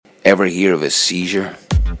Ever hear of a seizure?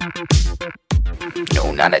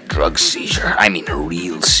 No, not a drug seizure. I mean a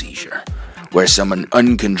real seizure, where someone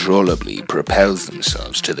uncontrollably propels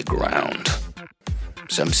themselves to the ground.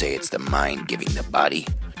 Some say it's the mind giving the body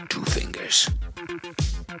 2 fingers.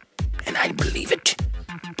 And I believe it.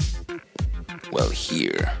 Well,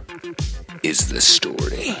 here is the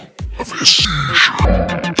story of a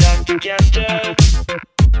seizure. Dr. Jester,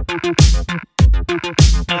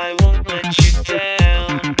 I won't let you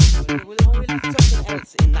down.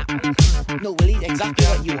 No, we'll eat exactly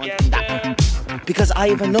what you want in that one. Because I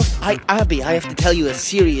have enough. Abby, I have to tell you a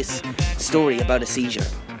serious story about a seizure.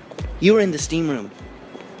 You were in the steam room.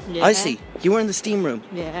 Yeah. I see. You were in the steam room.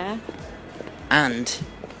 Yeah. And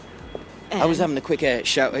I was having a quick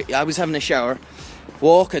shower. I was having a shower,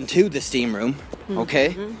 walking to the steam room.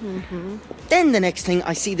 Okay. Mm-hmm. Then the next thing,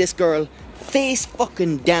 I see this girl face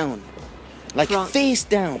fucking down, like face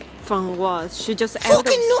down. From what? She just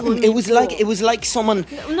fucking nothing. It was like someone.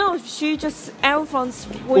 No, she just out from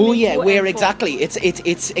swimming. Oh yeah, where exactly? It's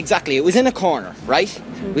exactly. It was in a corner, right?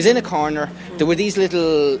 Mm-hmm. It was in a corner. Mm-hmm. There were these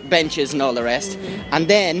little benches and all the rest, and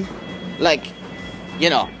then, like, you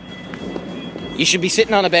know, you should be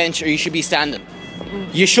sitting on a bench or you should be standing.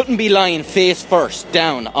 You shouldn't be lying face first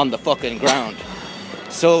down on the fucking ground.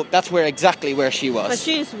 So that's exactly where she was. But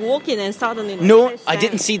she's walking and suddenly... No, I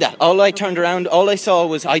didn't see that. All I saw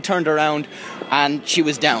was I turned around and she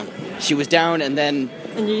was down. She was down and then...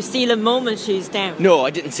 And you see the moment she's down? No, I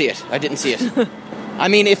didn't see it. I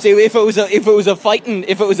mean, if it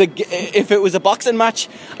was a boxing match,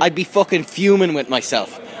 I'd be fucking fuming with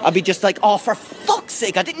myself. I'd be just like, oh, for fuck's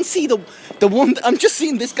sake, I didn't see the one... I'm just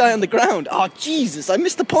seeing this guy on the ground. Oh, Jesus, I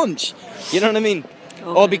missed the punch. You know what I mean?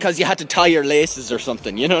 Okay. All because you had to tie your laces or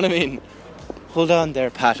something, you know what I mean? Hold on there,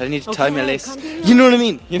 Pat, I need to tie my laces. You know what I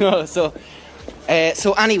mean? You know, so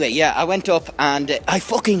anyway, yeah, I went up and I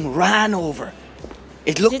fucking ran over.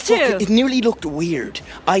 It nearly looked weird.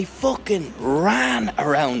 I fucking ran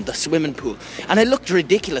around the swimming pool. And it looked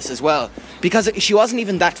ridiculous as well. Because she wasn't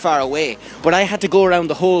even that far away. But I had to go around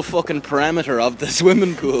the whole fucking perimeter of the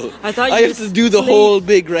swimming pool. I had to do the whole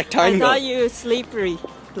big rectangle. I thought you were slippery.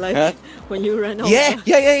 Like when you ran over.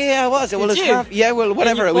 Yeah, I was. Well,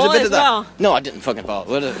 whatever. It was a bit of that. Well? No, I didn't fucking fall.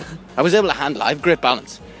 I was able to handle it. I have great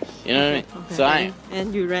balance. You know what I mean? Okay. So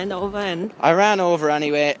and you ran over and... I ran over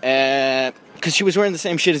anyway, because she was wearing the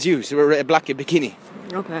same shit as you. So we were a black bikini.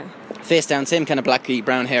 Okay. Face down, same kind of blacky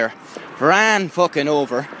brown hair. Ran fucking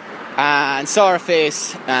over and saw her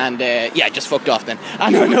face and just fucked off then.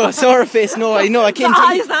 I saw her face. No, I can't.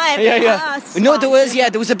 No, there was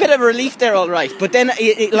a bit of relief there, all right. But then,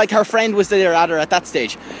 like her friend was there at her at that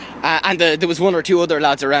stage, and there was 1 or 2 other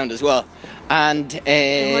lads around as well. And what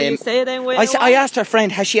you say then? I asked her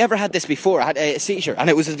friend, has she ever had this before? I had a seizure, and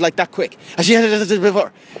it was like that quick. Has she had this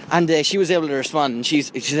before? And she was able to respond, and she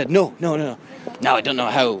said, no. Now I don't know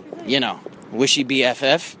how. You know, was she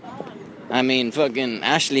BFF? I mean, fucking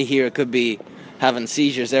Ashley here could be having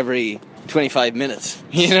seizures every 25 minutes.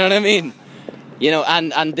 You know what I mean? You know,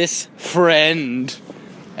 and this friend,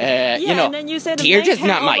 you know, and then you said Deirdre's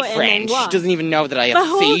not my friend. She doesn't even know that I have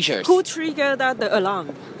seizures. Who triggered the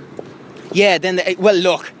alarm? Yeah, then,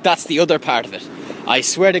 look, that's the other part of it. I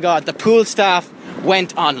swear to God, the pool staff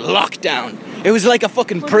went on lockdown. It was like a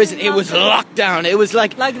fucking prison. It was locked down. It was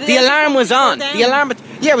like the alarm was on. The alarm, it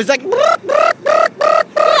was like... I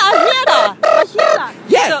hear that.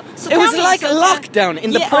 Yeah, so it was like a lockdown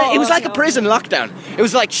in the it was like a prison lockdown. It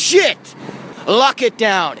was like, shit, lock it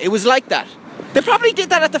down. It was like that. They probably did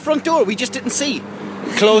that at the front door. We just didn't see.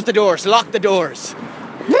 Close the doors, lock the doors.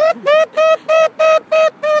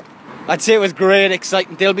 I'd say it was great,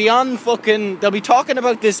 exciting. They'll be talking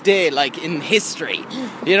about this day like in history.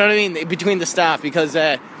 You know what I mean? Between the staff, because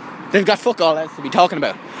they've got fuck all else to be talking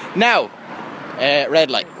about. Now, red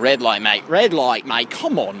light, mate.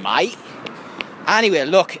 Come on, mate. Anyway,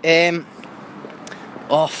 look,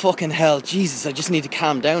 oh fucking hell, Jesus, I just need to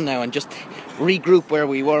calm down now and just regroup where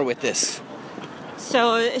we were with this.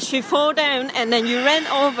 So she fell down and then you ran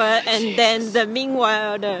over and then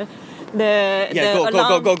meanwhile the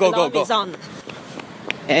alarm is on.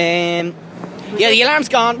 The alarm's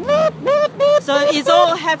gone. So it's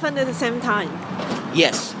all happened at the same time.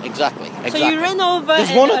 Yes, exactly. So you ran over and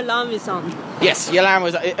the alarm is on. Yes, the alarm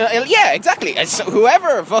was... yeah, exactly. So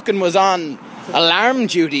whoever fucking was on alarm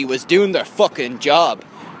duty was doing their fucking job.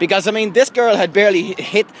 Because, I mean, this girl had barely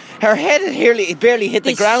hit... Her head had barely hit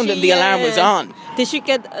the ground and the alarm was on. Did she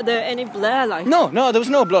get any blood? Like No, there was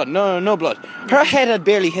no blood. No blood. Her head had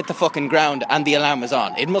barely hit the fucking ground and the alarm was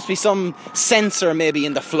on. It must be some sensor maybe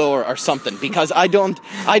in the floor or something, because I don't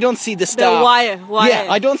see the staff. The wire. Yeah,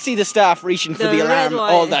 I don't see the staff reaching for The the alarm red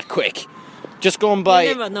wire. all that quick. Just going by.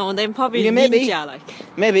 You never know. They probably Yeah, maybe. ninja like.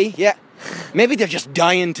 Maybe, yeah. Maybe they're just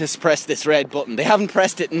dying to press this red button. They haven't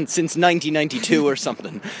pressed it since 1992 or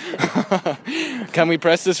something. Can we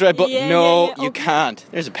press this red button? Yeah, No, yeah, you okay. can't.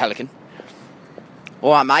 There's a pelican.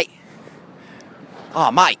 Oh, mate.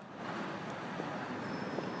 Oh, mate.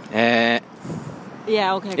 Yeah,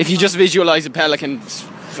 okay. If you just visualize a pelican, it's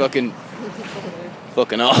fucking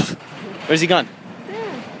off. Where's he gone?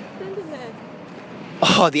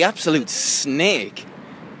 Oh, the absolute snake.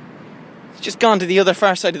 He's just gone to the other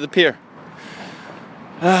far side of the pier.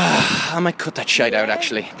 I might cut that shite out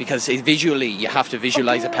actually, because visually you have to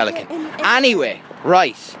visualize a pelican. Anyway,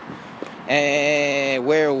 right.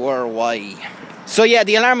 Where were I? So yeah,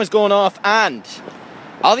 the alarm was going off, and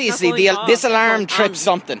obviously Not going off, this alarm going tripped on.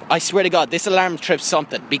 something. I swear to God, this alarm tripped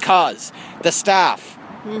something, because the staff,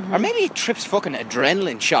 or maybe it trips fucking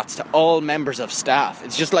adrenaline shots to all members of staff.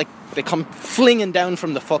 It's just like they come flinging down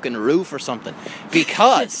from the fucking roof or something.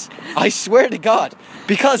 Because I swear to God,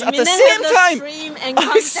 because at the same time,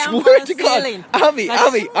 I swear to God, Abby,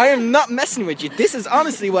 I am not messing with you. This is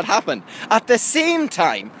honestly what happened. At the same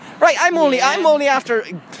time, right? I'm only after.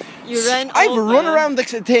 You ran I've over. run around the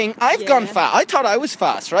thing. I've gone Yeah. fast. I thought I was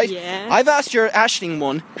fast, right? Yeah. I've asked your Aisling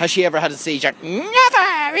one, has she ever had a seizure?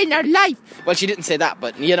 Never in her life. Well, she didn't say that,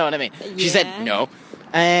 but you know what I mean. She said Yeah. no.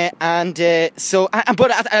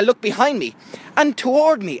 But I look behind me, and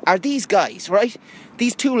toward me are these guys, right?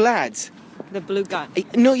 These two lads. The blue guy.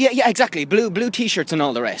 No, yeah, exactly. Blue t-shirts and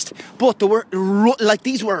all the rest. But they were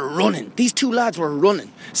these were running. These two lads were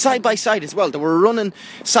running side by side as well. They were running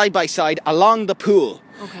side by side along the pool.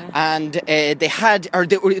 Okay. And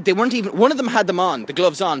they weren't even. One of them had them on, the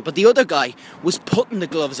gloves on, but the other guy was putting the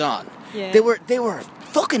gloves on. Yeah. They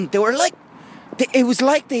were like. It was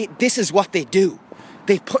like this is what they do.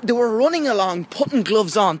 They were running along, putting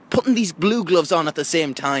gloves on, putting these blue gloves on at the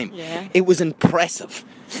same time. Yeah. It was impressive.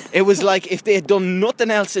 It was like if they had done nothing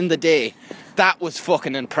else in the day, that was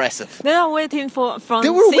fucking impressive. They are waiting from They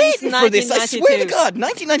were since waiting for this. I swear to 1992. God,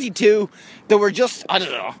 1992. They were just, I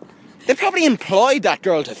don't know. They probably employed that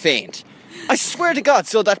girl to faint. I swear to God,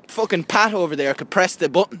 so that fucking Pat over there could press the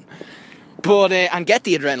button. But and get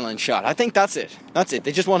the adrenaline shot. I think that's it. That's it.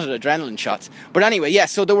 They just wanted adrenaline shots. But anyway, yeah.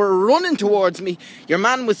 So they were running towards me. Your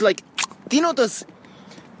man was like, "Do you know those?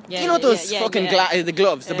 Yeah, you know those fucking the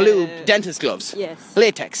gloves, the blue dentist gloves, Yes.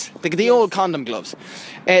 latex, the old condom gloves."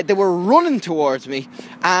 They were running towards me,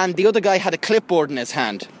 and the other guy had a clipboard in his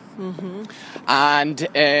hand. Mm-hmm. And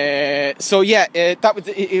so yeah, that was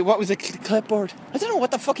what was the clipboard? I don't know what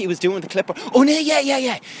the fuck he was doing with the clipboard. Oh no,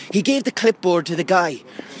 yeah. He gave the clipboard to the guy.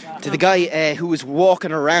 Who was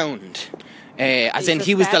walking around, as in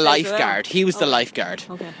he was the lifeguard. He was the lifeguard.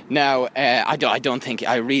 Okay. Now,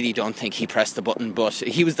 I really don't think he pressed the button, but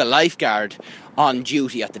he was the lifeguard on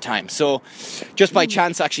duty at the time. So, just by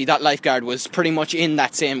chance, actually, that lifeguard was pretty much in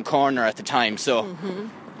that same corner at the time. So,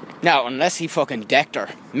 now, unless he fucking decked her,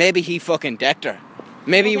 maybe he fucking decked her.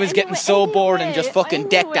 Maybe he was getting so bored and just fucking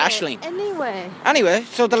decked Aisling. Anyway,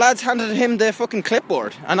 so the lads handed him the fucking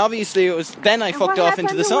clipboard, and obviously it was then I fucked off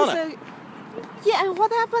into the sauna. Yeah, and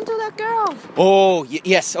what happened to that girl? Oh,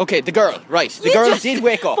 yes, okay, the girl, right. The girl did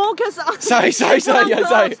wake up. Focus on Sorry, yeah,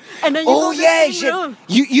 sorry. And then you Oh go to yeah, the same room.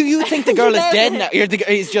 you think the girl is Yeah. dead now?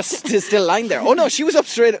 He's just still lying there. Oh no, she was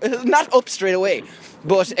not up straight away,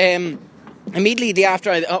 but immediately after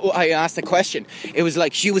I asked the question, it was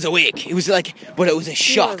like she was awake. It was like, but it was a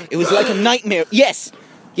shock. It was like a nightmare. Yes,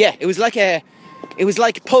 yeah, it was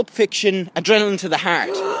like Pulp Fiction, adrenaline to the heart.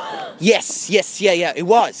 Yes, yeah, it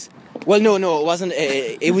was. Well, no, it wasn't.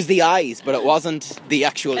 It was the eyes, but it wasn't the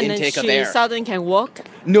actual And intake then of air. she suddenly can walk.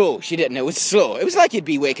 No, she didn't. It was slow. It was like you'd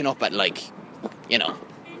be waking up at like,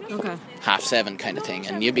 Okay. 7:30 kind of thing,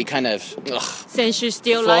 and you'd be kind of, ugh, Since she's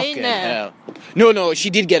still lying fucking there. hell. No, she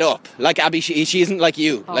did get up. Like Abby, she isn't like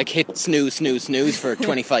you, like hit snooze for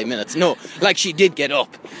 25 minutes. No, like she did get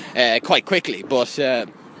up quite quickly, but I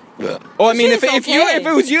mean, if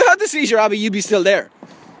it was you had the seizure, Abby, you'd be still there.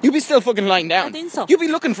 You'd be still fucking lying down. I think so. You'd be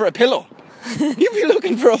looking for a pillow. You'd be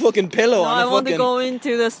looking for a fucking pillow. No, on I a want to fucking... go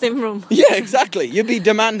into the steam room. Yeah, exactly. You'd be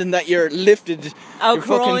demanding that you're lifted. I'll you're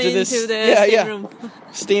crawl fucking to this, into the steam room.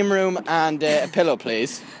 Steam room and a pillow,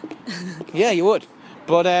 please. Yeah, you would.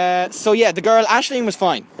 But so yeah, the girl Aisling was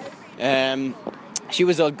fine. She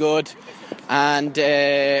was all good, And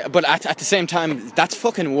but at the same time, that's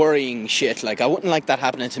fucking worrying shit. Like, I wouldn't like that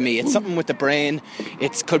happening to me. It's something with the brain.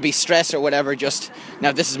 It could be stress or whatever. Just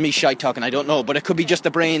now, this is me shite talking. I don't know, but it could be just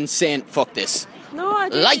the brain saying "fuck this." No, I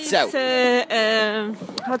think Lights it's,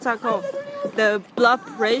 what's that called? The blood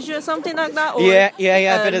pressure, something like that. Or, Yeah,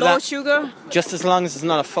 a bit of low that. sugar. Just as long as it's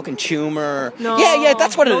not a fucking tumor. No, Yeah,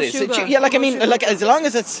 that's what no it is. sugar. Yeah, like I No mean, sugar. like as long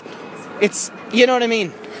as it's, you know what I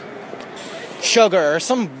mean. Sugar or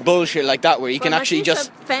some bullshit like that where you can But my actually just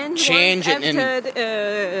sister found change once it and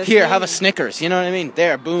after, here have a Snickers. You know what I mean?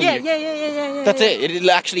 There, boom. Yeah. That's it. It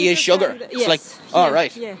actually is sugar. Yes. It's like, all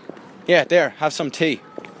right. Yeah. Yeah, there. Have some tea.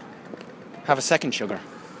 Have a second sugar.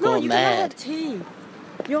 No, Go you mad. cannot have tea.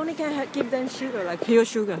 You only can give them sugar, like pure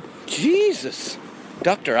sugar. Jesus,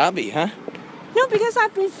 Dr. Abbey, huh? No, because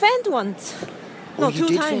I've been fanned once. Oh, No, you 2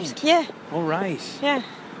 did times. faint? Yeah, All right. yeah.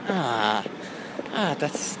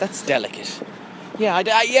 That's delicate. Yeah,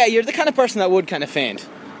 yeah. You're the kind of person that would kind of faint.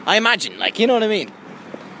 I imagine, like, you know what I mean.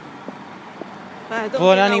 But, I don't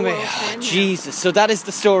But think I anyway, will fan her. Jesus. So that is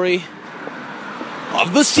the story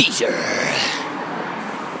of the seizure.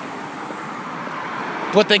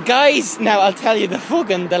 But the guys, now I'll tell you,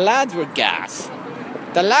 the lads were gas.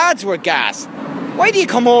 The lads were gas. Why do you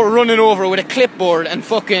come all running over with a clipboard and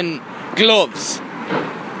fucking gloves?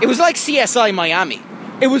 It was like CSI Miami.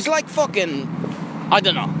 It was like fucking, I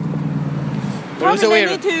don't know. But it was Probably a they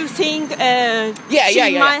weird. need to think Yeah,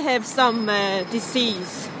 she might have some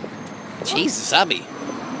disease. Jesus, Abby.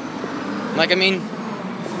 Like, I mean,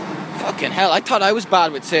 fucking hell. I thought I was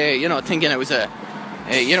bad with, say, thinking it was a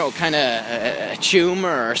kind of a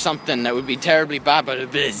tumor or something that would be terribly bad, but a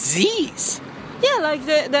disease. Yeah, like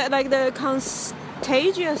the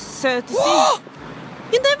contagious disease.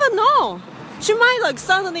 You never know. She might like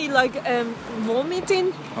suddenly like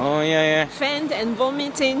vomiting, Oh, yeah. faint and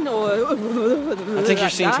vomiting, or I think you're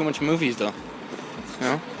seeing too much movies, though.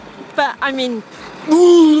 No? But I mean,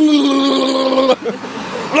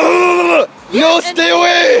 No, stay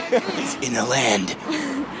away! In the land.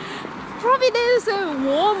 probably there's a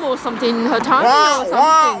worm or something in her tummy or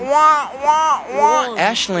something. Worm,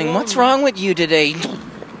 Ashling, worm. what's wrong with you today?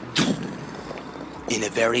 In a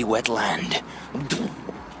very wet land.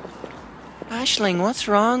 Ashling, what's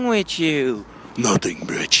wrong with you? Nothing,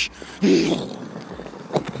 bitch.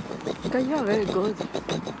 Okay, you are very good.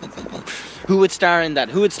 Who would star in that?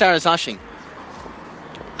 Who would star as Ashling?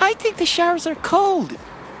 I think the showers are cold.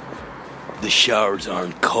 The showers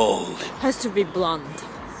aren't cold. Has to be blonde.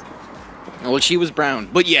 Well, she was brown.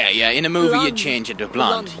 But yeah, in a movie you'd Blonde. change it to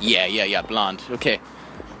blonde. Blonde. Yeah, blonde. Okay.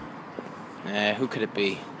 Who could it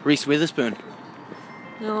be? Reese Witherspoon.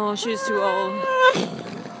 No, she's too old.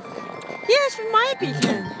 Yes, she might be.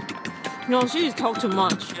 No, she talk too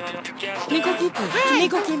much. Nicole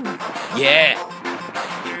Kidman.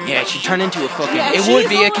 Yeah, she'd turn into a fucking... Yeah, it would she's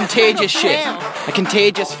be a always contagious kind of shit. pale. A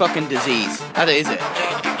contagious fucking disease. That is it.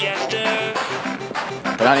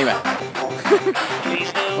 But anyway.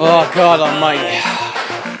 Oh, God almighty.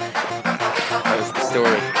 That was the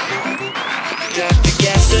story.